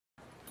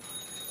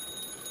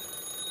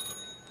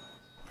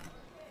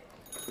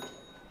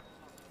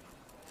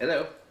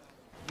Hello.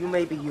 You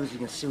may be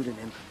using a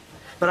pseudonym,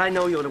 but I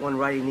know you're the one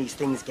writing these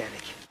things,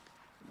 Gerlich.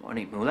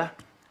 Morning, Mullah.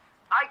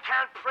 I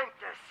can't print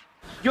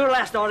this. Your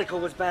last article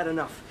was bad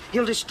enough.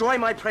 He'll destroy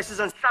my presses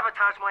and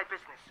sabotage my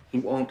business. He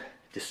won't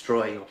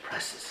destroy your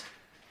presses.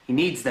 He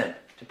needs them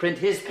to print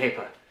his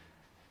paper.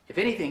 If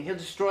anything, he'll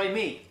destroy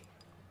me.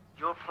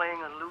 You're playing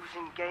a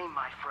losing game,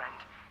 my friend.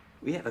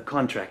 We have a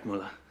contract,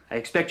 Mullah. I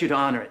expect you to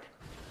honor it.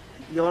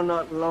 You're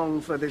not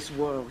long for this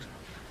world.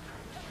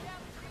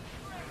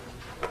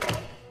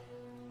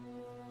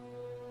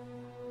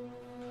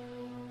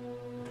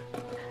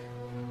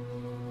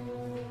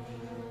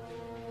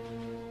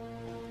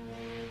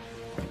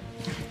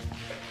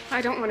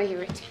 I don't want to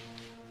hear it.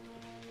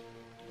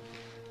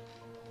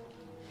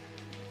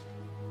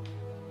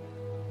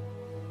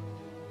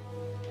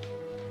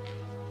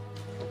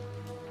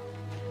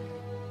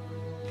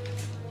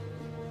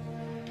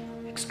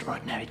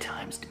 Extraordinary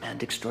times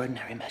demand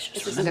extraordinary measures.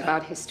 This isn't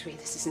about history.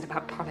 This isn't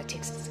about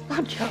politics. It's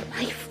about your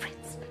life,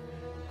 Fritz,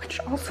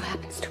 which also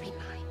happens to be mine.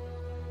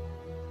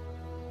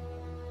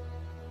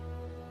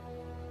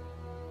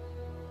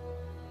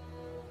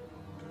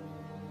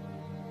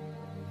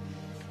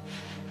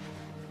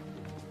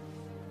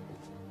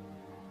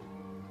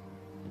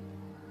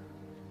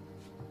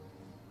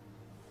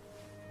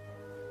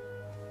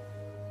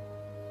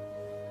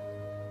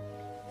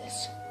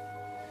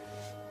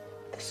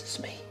 This is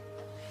me.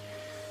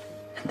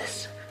 And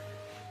this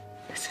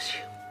is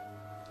you.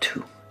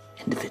 Two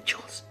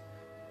individuals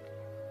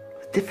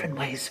with different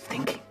ways of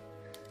thinking.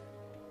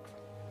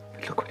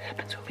 But look what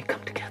happens when we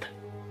come together.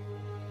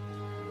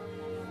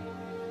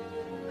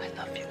 I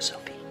love you,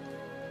 Sophie.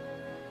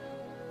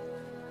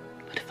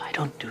 But if I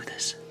don't do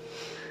this,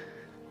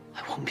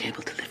 I won't be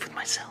able to live with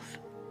myself.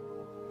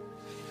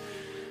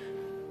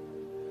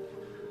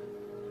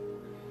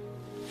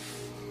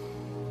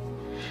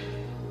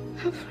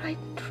 I'm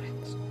frightened,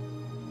 Fritz.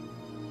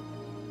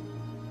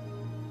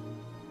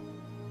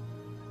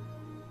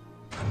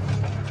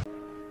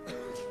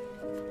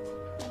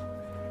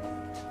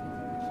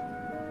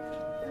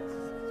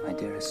 My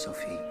dearest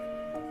Sophie,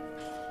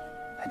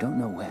 I don't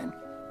know when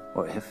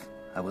or if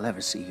I will ever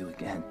see you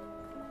again.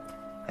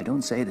 I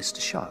don't say this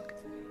to shock.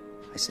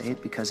 I say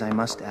it because I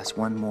must ask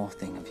one more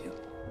thing of you.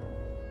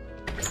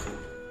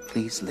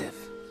 Please live.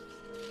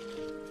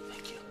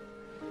 Thank you.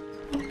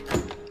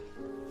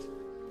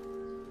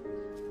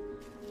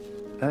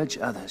 Urge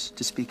others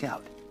to speak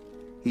out,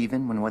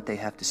 even when what they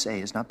have to say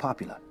is not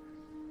popular.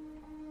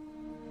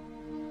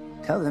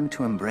 Tell them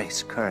to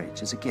embrace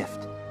courage as a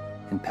gift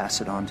and pass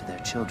it on to their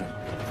children.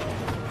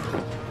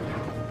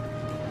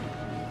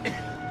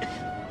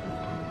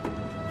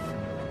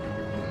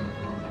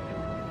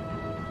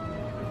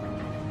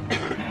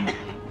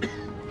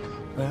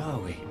 Where are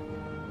we?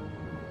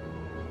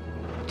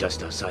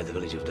 Just outside the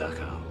village of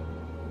Dachau.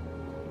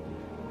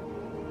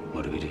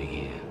 What are we doing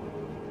here?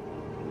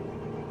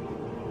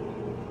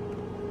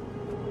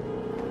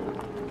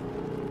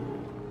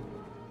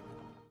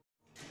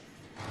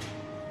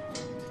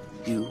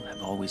 You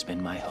have always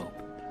been my hope,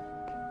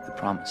 the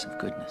promise of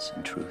goodness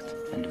and truth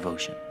and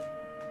devotion.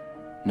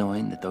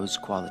 Knowing that those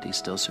qualities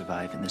still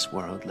survive in this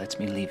world lets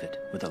me leave it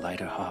with a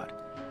lighter heart.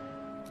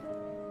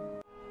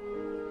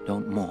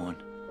 Don't mourn.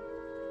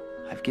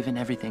 I've given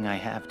everything I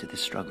have to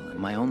this struggle, and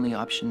my only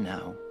option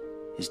now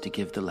is to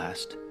give the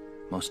last,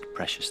 most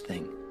precious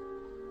thing.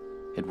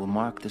 It will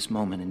mark this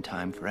moment in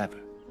time forever,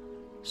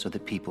 so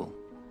that people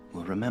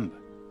will remember.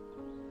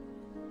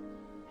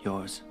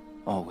 Yours,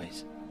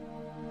 always,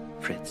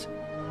 Fritz.